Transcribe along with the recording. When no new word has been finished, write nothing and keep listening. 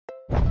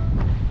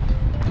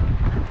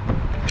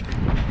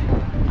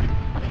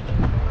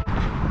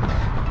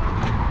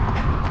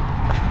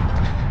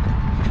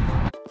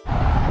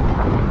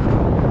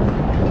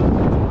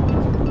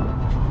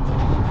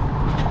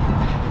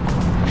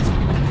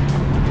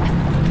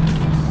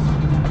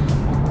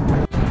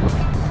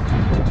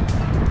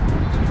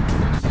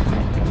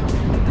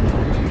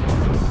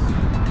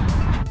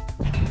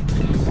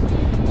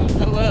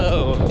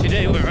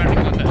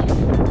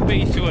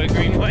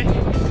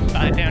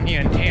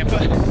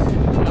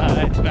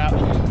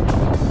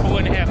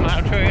2.5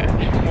 mile trail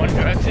in one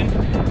direction,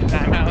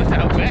 9 miles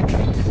out back,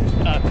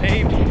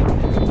 paved,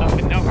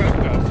 with no road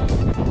crossing.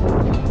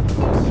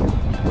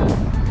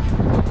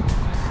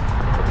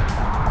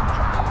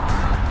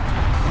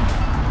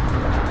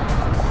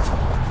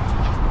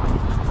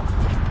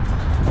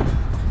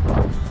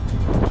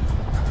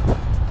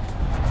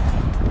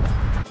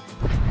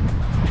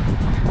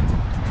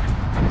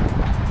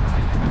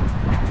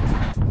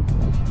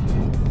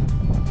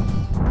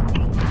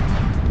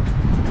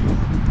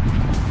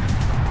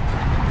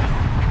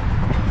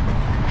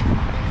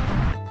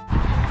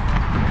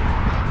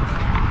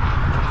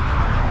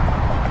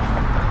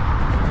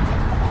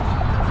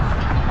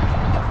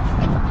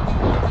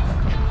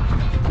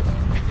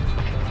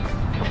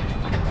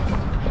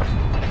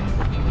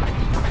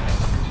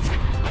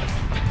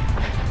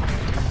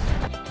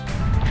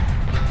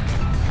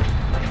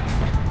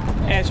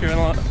 As you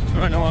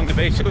run along the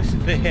Bayshore,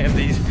 they have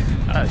these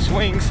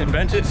swings and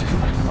benches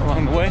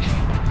along the way.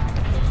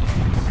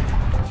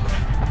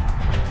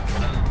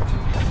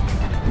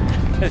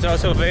 There's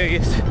also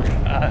various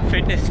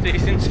fitness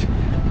stations,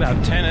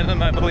 about 10 of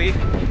them I believe,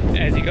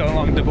 as you go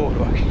along the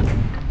boardwalk.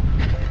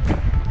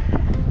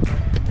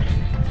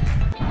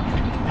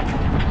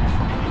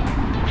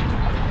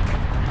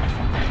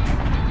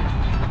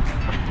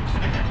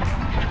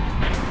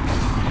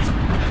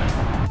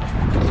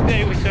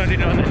 Today we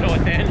started on the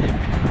north end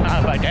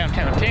by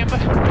downtown Tampa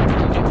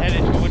and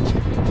headed towards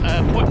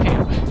Port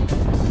Tampa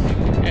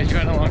as you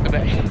run along the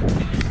bay.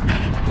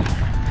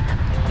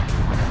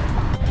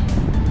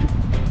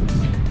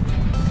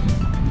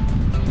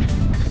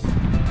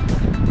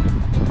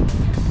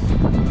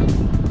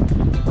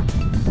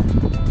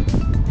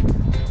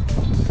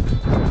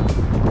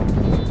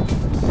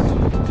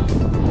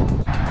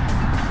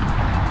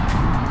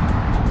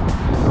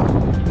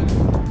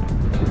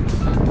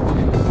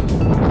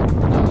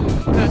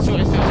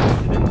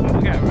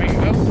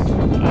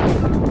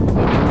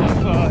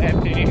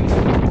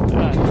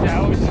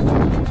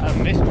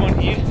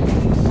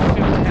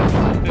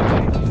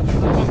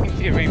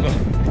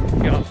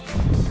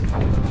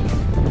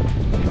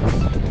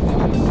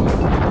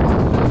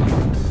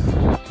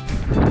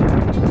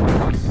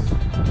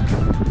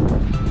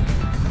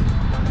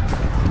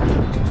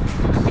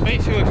 The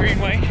Bayshore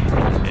Greenway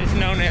is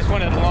known as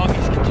one of the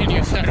longest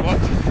continuous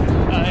sidewalks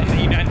in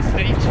the United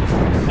States,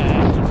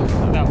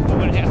 about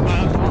 4.5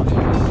 miles long.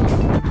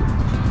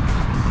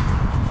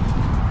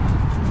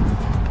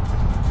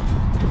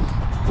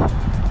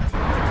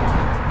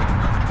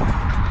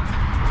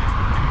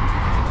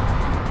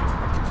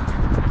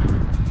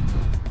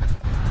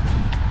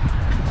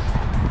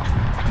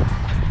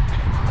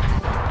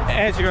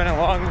 As you run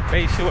along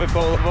Bayshore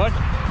Boulevard,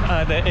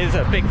 there is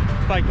a big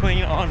bike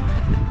lane on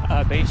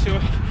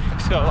Bayshore,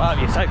 so a lot of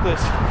your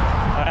cyclists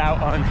are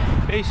out on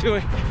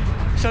Bayshore.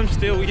 Some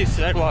still use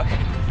sidewalk,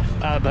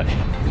 but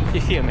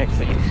you see a mix of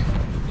these.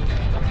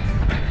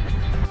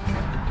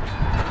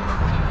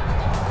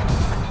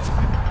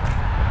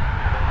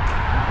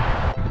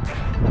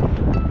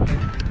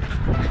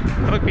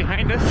 Look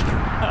behind us,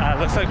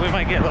 looks like we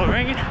might get a little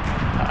rain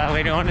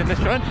later on in this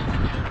run.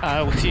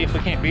 We'll see if we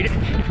can't beat it.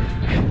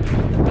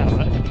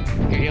 But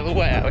get a little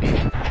wet out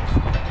here.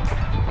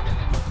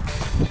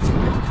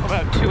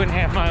 About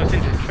 2.5 miles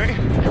into the trail,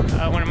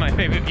 one of my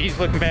favorite views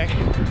looking back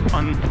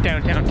on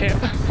downtown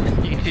Tampa.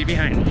 You can see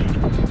behind me.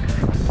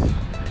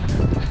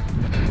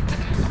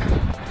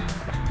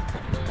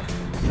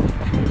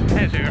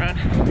 As we run,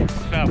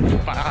 about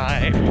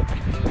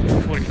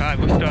 5:45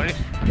 we started,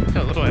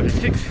 so a little after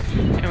 6,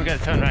 and we got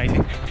the sun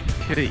rising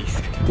to the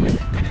east.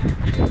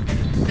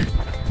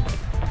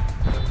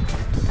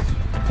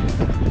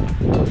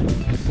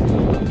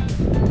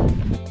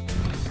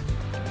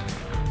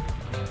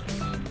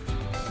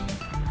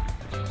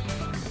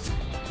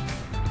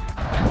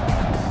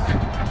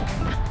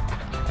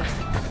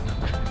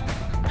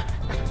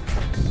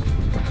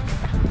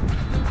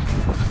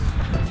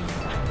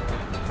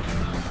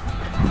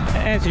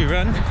 As you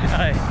run,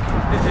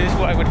 this is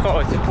what I would call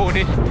a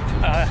supported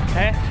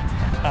path.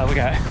 We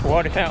got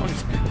water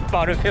fountains,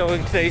 bottle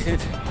filling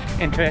stations,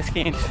 and trash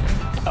cans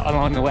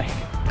along the way.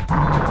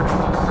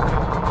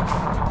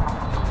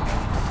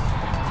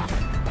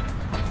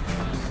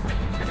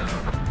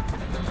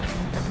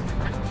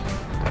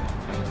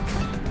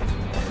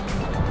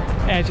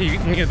 As you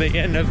near the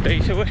end of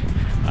Bayshore,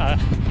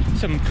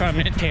 some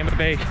prominent Tampa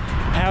Bay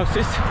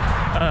houses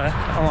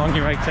along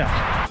your right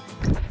side.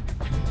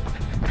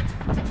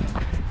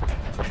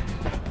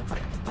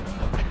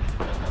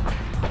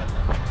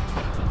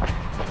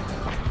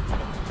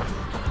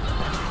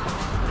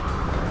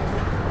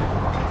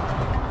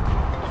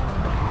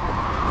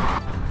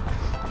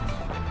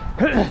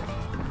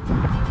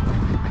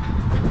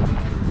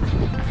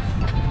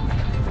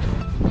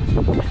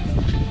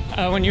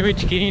 When you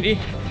reach Kennedy,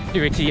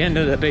 you're at the end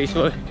of the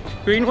Bayshore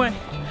Greenway.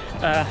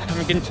 I'm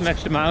getting some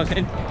extra miles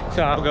in,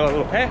 so I'll go a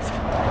little past,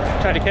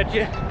 try to catch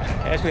you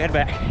as we head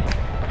back.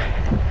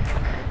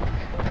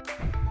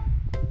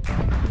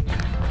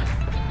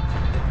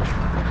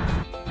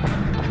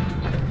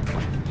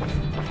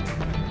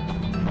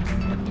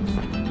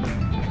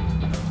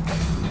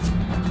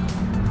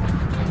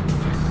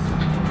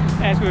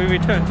 as we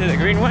return to the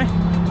Greenway,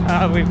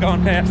 we've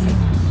gone past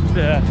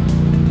the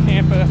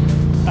Tampa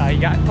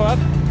Yacht Club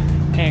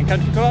and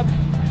Country Club,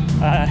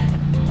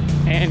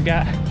 and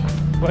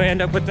we'll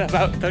end up with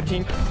about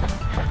 13.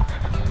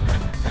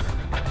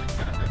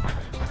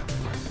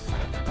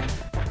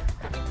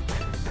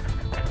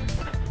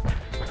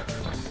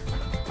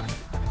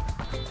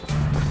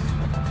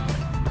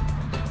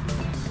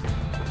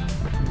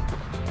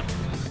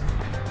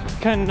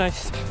 Kind of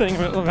nice thing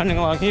running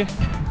along here.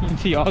 You can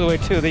see all the way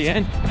to the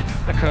end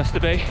across the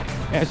bay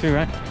as we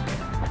run.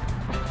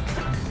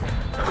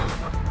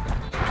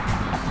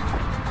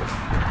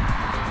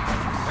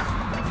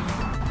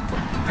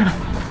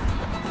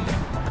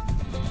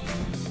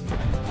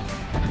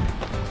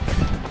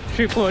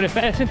 True Florida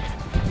fashion.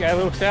 Got a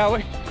little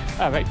sour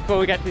right before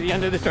we got to the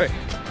end of the trail.